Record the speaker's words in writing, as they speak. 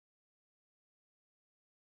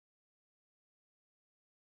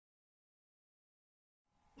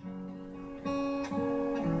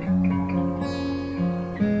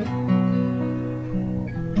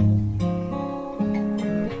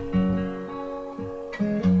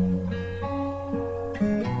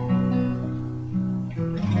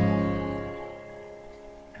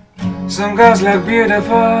Some girls look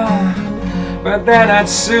beautiful, but they're not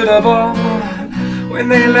suitable. When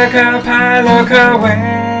they look up, I look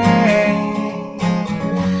away.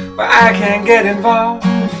 But I can't get involved,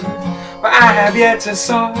 but I have yet to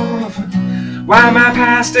solve why my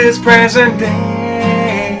past is present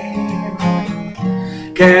day.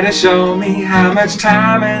 Care to show me how much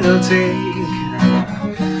time it'll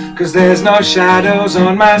take? 'Cause there's no shadows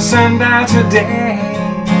on my sundial today.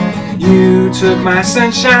 You took my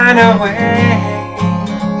sunshine away.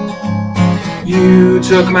 You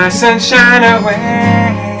took my sunshine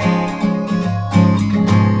away.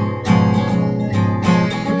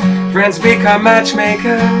 Friends become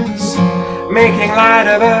matchmakers, making light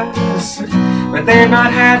of us, but they've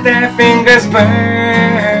not had their fingers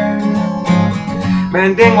burned.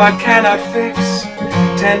 Mending what cannot fix,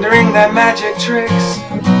 tendering their magic tricks.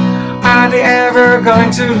 Are they ever going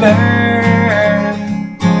to learn?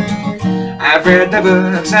 I've read the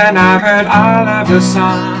books and I've heard all of the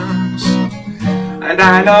songs, and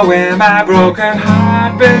I know where my broken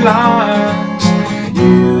heart belongs.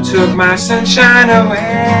 You took my sunshine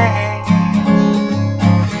away.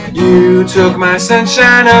 You took my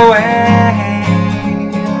sunshine away.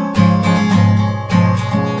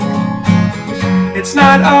 It's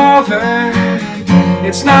not over.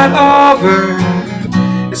 It's not over.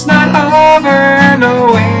 It's not over,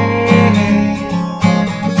 no way.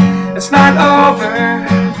 It's not over.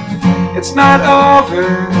 It's not over.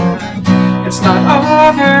 It's not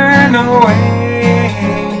over, no way.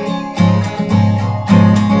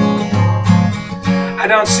 I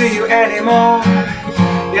don't see you anymore,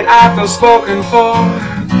 yet I feel spoken for.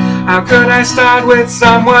 How could I start with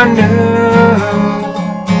someone new?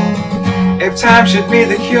 If time should be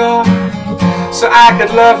the cure, so I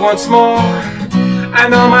could love once more, I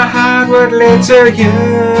know my heart would lead to you.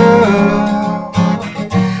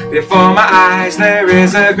 Before my eyes there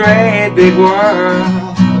is a great big world,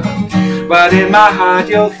 but in my heart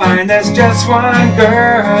you'll find there's just one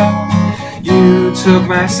girl. You took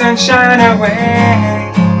my sunshine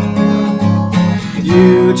away.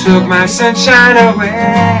 You took my sunshine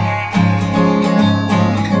away.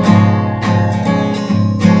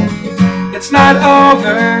 It's not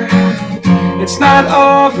over. It's not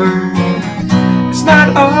over. It's not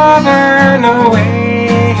over, no way.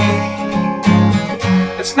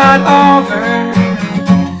 It's not over.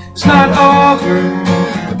 It's not over.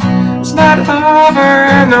 It's not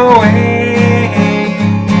over, no way.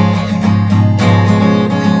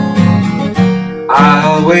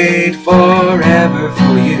 I'll wait forever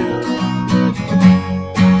for you,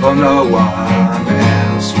 for no one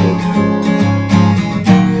else will do.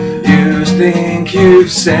 You think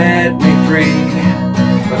you've set me free,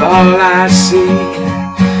 but all I see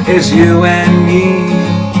is you and me.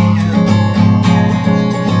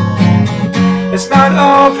 It's not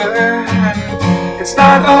over. It's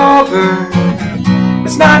not over.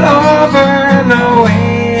 It's not over, no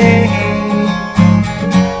way.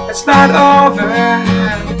 It's not over.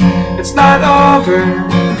 It's not over.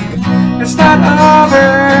 It's not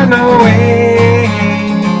over, no way.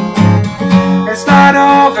 It's not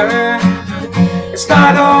over. It's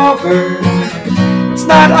not over. It's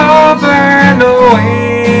not over.